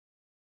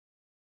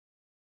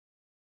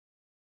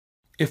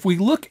If we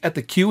look at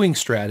the queuing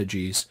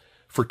strategies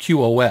for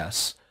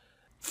QoS,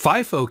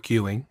 FIFO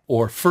queuing,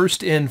 or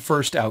first in,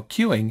 first out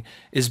queuing,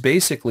 is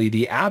basically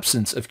the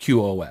absence of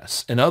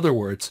QoS. In other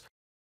words,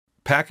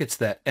 packets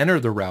that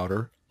enter the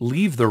router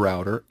leave the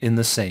router in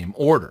the same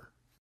order.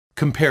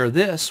 Compare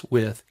this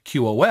with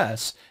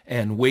QoS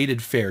and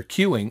weighted fair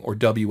queuing, or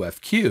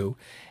WFQ,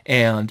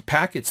 and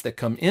packets that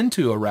come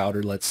into a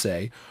router, let's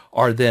say,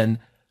 are then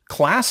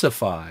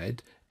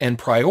classified and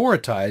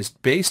prioritized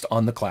based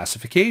on the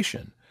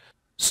classification.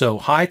 So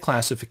high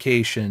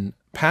classification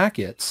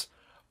packets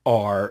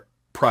are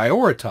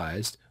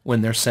prioritized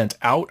when they're sent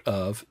out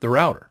of the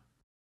router.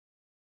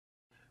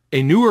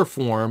 A newer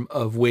form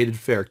of weighted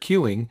fair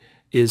queuing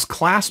is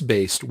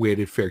class-based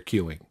weighted fair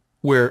queuing,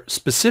 where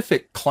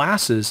specific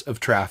classes of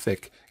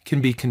traffic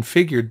can be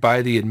configured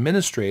by the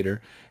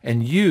administrator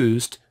and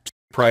used to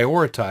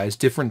prioritize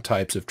different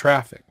types of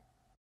traffic.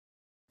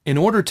 In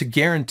order to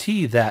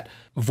guarantee that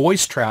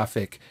voice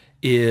traffic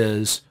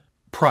is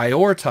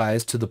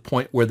prioritized to the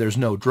point where there's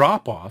no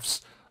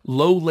drop-offs,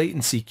 low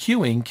latency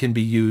queuing can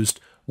be used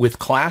with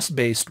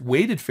class-based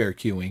weighted fair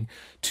queuing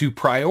to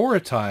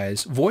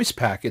prioritize voice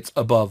packets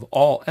above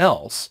all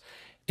else,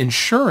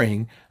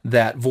 ensuring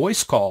that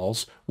voice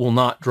calls will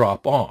not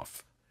drop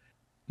off.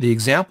 The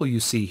example you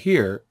see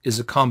here is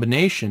a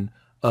combination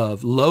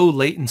of low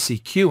latency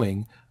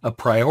queuing, a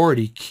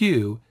priority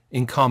queue,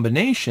 in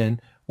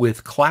combination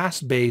with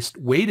class-based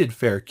weighted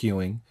fair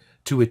queuing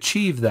to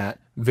achieve that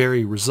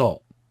very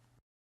result.